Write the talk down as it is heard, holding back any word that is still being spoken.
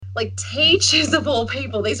Like teachers of all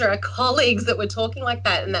people, these are our colleagues that were talking like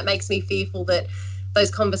that, and that makes me fearful that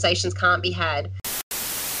those conversations can't be had.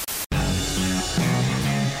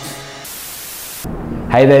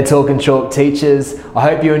 Hey there, Talk and Chalk teachers. I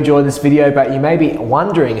hope you enjoyed this video, but you may be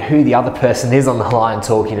wondering who the other person is on the line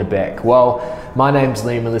talking to Beck. Well, my name's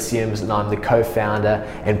Liam Elysiums and I'm the co-founder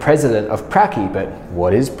and president of Pracky. But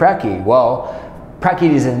what is Pracky? Well,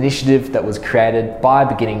 Pracky is an initiative that was created by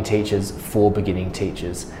beginning teachers for beginning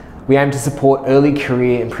teachers. We aim to support early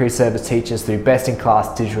career and pre-service teachers through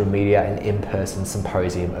best-in-class digital media and in-person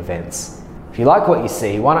symposium events. If you like what you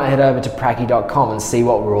see, why not head over to pracky.com and see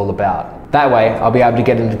what we're all about. That way, I'll be able to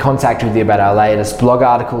get into contact with you about our latest blog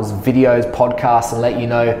articles, videos, podcasts, and let you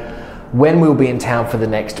know when we'll be in town for the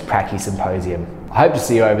next Pracky Symposium. I hope to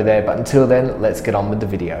see you over there, but until then, let's get on with the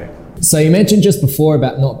video. So you mentioned just before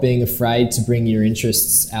about not being afraid to bring your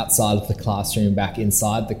interests outside of the classroom back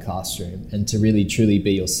inside the classroom and to really truly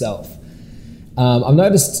be yourself. I've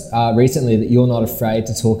noticed recently that you're not afraid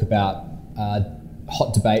to talk about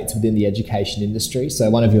hot debates within the education industry. So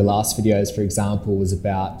one of your last videos, for example, was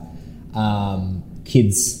about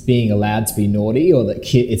kids being allowed to be naughty, or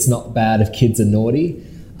that it's not bad if kids are naughty.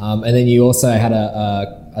 And then you also had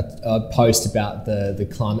a post about the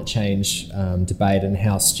climate change debate and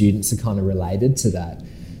how students are kind of related to that.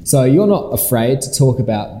 So you're not afraid to talk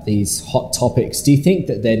about these hot topics. Do you think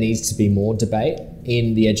that there needs to be more debate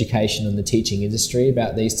in the education and the teaching industry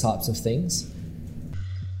about these types of things?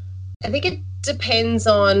 I think it depends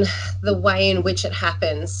on the way in which it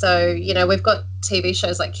happens. So, you know, we've got TV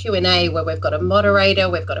shows like Q&A where we've got a moderator,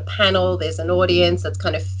 we've got a panel, there's an audience that's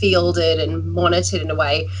kind of fielded and monitored in a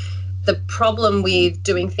way. The problem with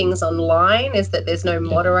doing things online is that there's no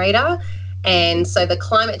moderator. And so the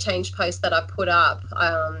climate change post that I put up,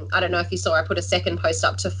 I don't know if you saw, I put a second post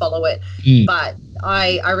up to follow it, but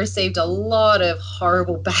I received a lot of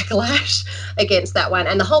horrible backlash against that one.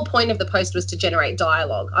 And the whole point of the post was to generate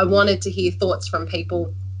dialogue. I wanted to hear thoughts from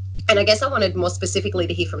people. And I guess I wanted more specifically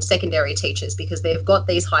to hear from secondary teachers, because they've got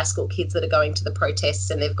these high school kids that are going to the protests,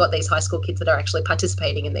 and they've got these high school kids that are actually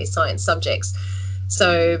participating in these science subjects.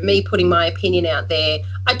 So me putting my opinion out there,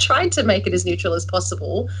 I tried to make it as neutral as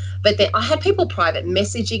possible, but then I had people private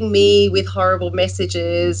messaging me with horrible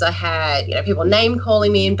messages. I had, people name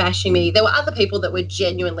calling me and bashing me. There were other people that were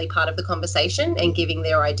genuinely part of the conversation and giving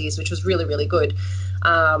their ideas, which was really, really good.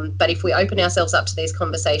 But if we open ourselves up to these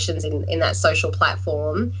conversations in that social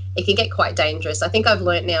platform, it can get quite dangerous. I think I've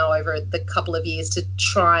learnt now over the couple of years to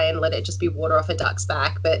try and let it just be water off a duck's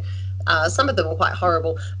back, but some of them were quite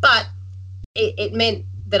horrible. But it meant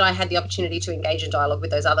that I had the opportunity to engage in dialogue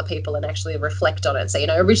with those other people and actually reflect on it. So,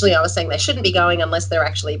 originally I was saying they shouldn't be going unless they're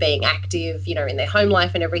actually being active, in their home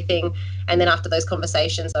life and everything. And then after those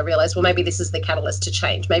conversations, I realized, well, maybe this is the catalyst to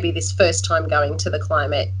change. Maybe this first time going to the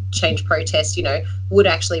climate change protest, would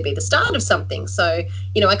actually be the start of something. So,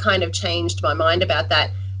 I kind of changed my mind about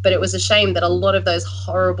that. But it was a shame that a lot of those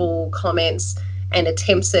horrible comments and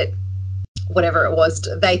attempts at whatever it was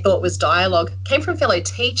they thought was dialogue came from fellow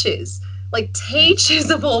teachers. Like teachers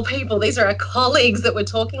of all people, these are our colleagues that were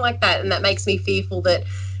talking like that, and that makes me fearful that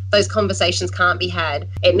those conversations can't be had.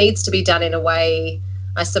 It needs to be done in a way,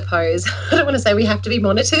 I suppose, I don't want to say we have to be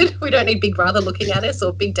monitored. We don't need Big Brother looking at us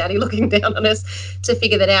or Big Daddy looking down on us to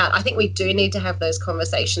figure that out. I think we do need to have those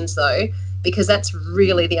conversations though, because that's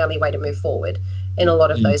really the only way to move forward in a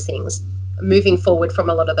lot of those things. Moving forward from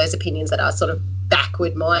a lot of those opinions that are sort of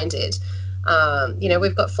backward minded.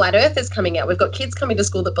 We've got flat earthers coming out. We've got kids coming to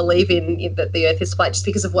school that believe in that the earth is flat just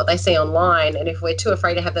because of what they see online. And if we're too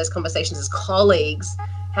afraid to have those conversations as colleagues,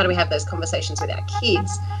 how do we have those conversations with our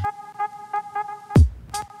kids?